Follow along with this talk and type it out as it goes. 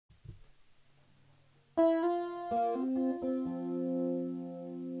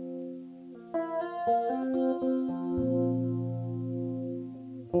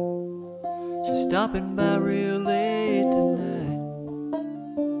stopping by real late tonight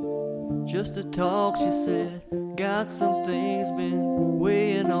just to talk, she said. Got some things been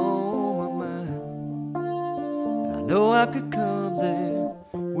weighing on my mind. And I know I could come there.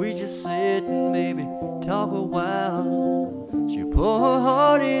 We just sit and maybe talk a while. She put her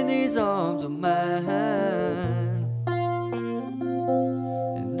heart in these arms of mine,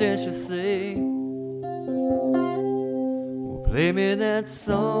 and then she'll say, well, play me that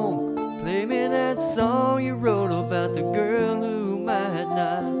song, play me that song you wrote about the girl who might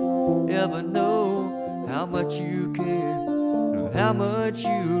not ever know how much you care or how much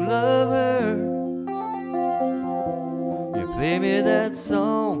you love her. You play me that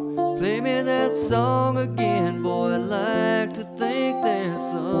song, play me that song again. Boy, I'd like to think there's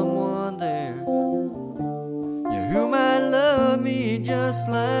someone there, yeah, who might love me just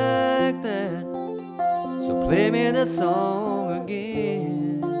like that. So play me that song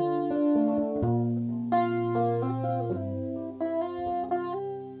again.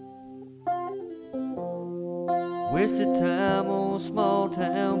 Wasted time on small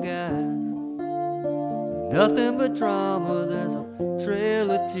town guys, nothing but drama. There's a trail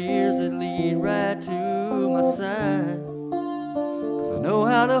of tears that lead right to my side. 'Cause I know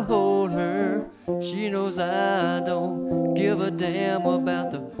how to hold her, she knows I don't give a damn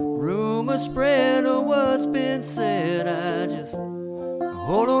about the rumor spread or what's been said. I just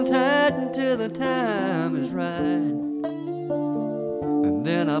hold on tight until the time is right, and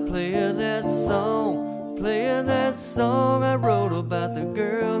then I play her that song, play her that song I wrote about the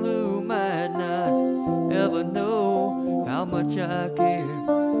girl who might not ever know how much I care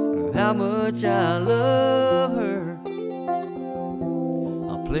or how much I love her.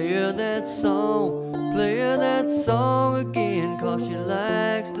 I'll play her that song, play her that song again, 'cause she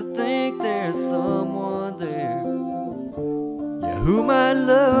likes to think there's someone there, yeah, who might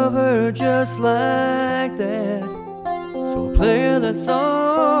love her just like that. So play her that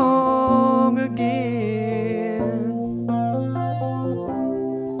song again.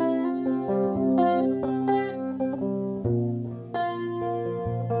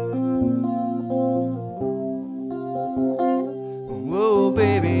 Whoa,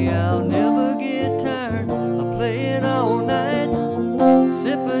 baby, I'll never get tired. I'll play it all night,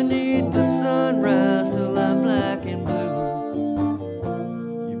 sit beneath the sunrise till I'm black and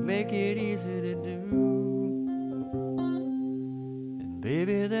blue. You make it easy to do. And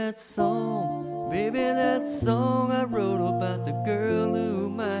baby, that song I wrote about the girl who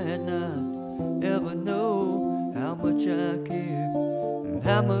might not ever know how much I care and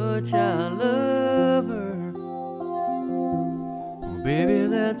how much I love her. Baby,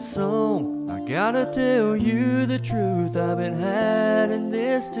 that song, I gotta tell you the truth, I've been hiding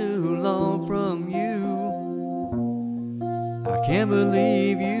this too long from you. I can't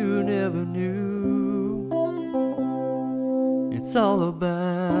believe you never knew. It's all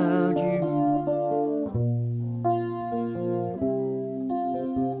about you.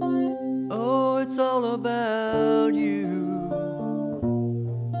 Oh, it's all about you.